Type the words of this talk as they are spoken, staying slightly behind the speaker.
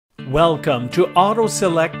Welcome to Auto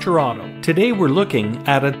Select Toronto. Today we're looking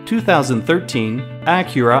at a 2013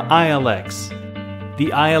 Acura ILX. The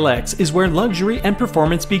ILX is where luxury and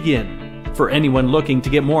performance begin. For anyone looking to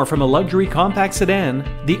get more from a luxury compact sedan,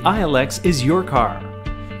 the ILX is your car.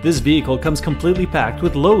 This vehicle comes completely packed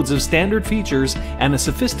with loads of standard features and a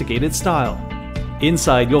sophisticated style.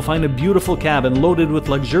 Inside you'll find a beautiful cabin loaded with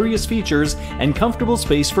luxurious features and comfortable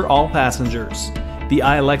space for all passengers. The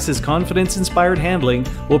ILX's confidence-inspired handling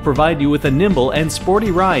will provide you with a nimble and sporty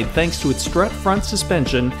ride thanks to its strut front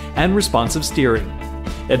suspension and responsive steering.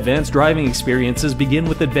 Advanced driving experiences begin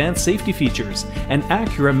with advanced safety features, and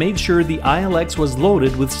Acura made sure the ILX was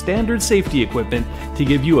loaded with standard safety equipment to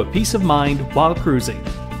give you a peace of mind while cruising.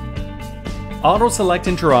 Auto Select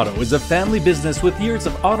in Toronto is a family business with years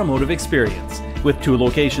of automotive experience. With 2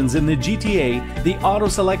 locations in the GTA, the Auto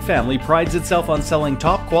Select family prides itself on selling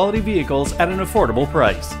top quality vehicles at an affordable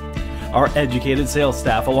price. Our educated sales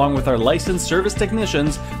staff, along with our licensed service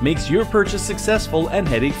technicians, makes your purchase successful and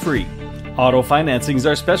headache-free. Auto financing is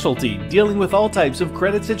our specialty, dealing with all types of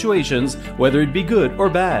credit situations, whether it be good or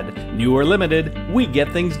bad, new or limited, we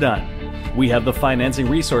get things done. We have the financing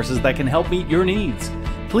resources that can help meet your needs.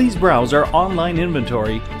 Please browse our online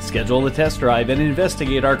inventory, schedule a test drive, and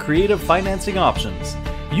investigate our creative financing options.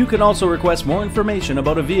 You can also request more information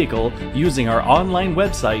about a vehicle using our online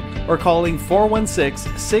website or calling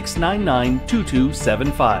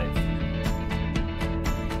 416-699-2275.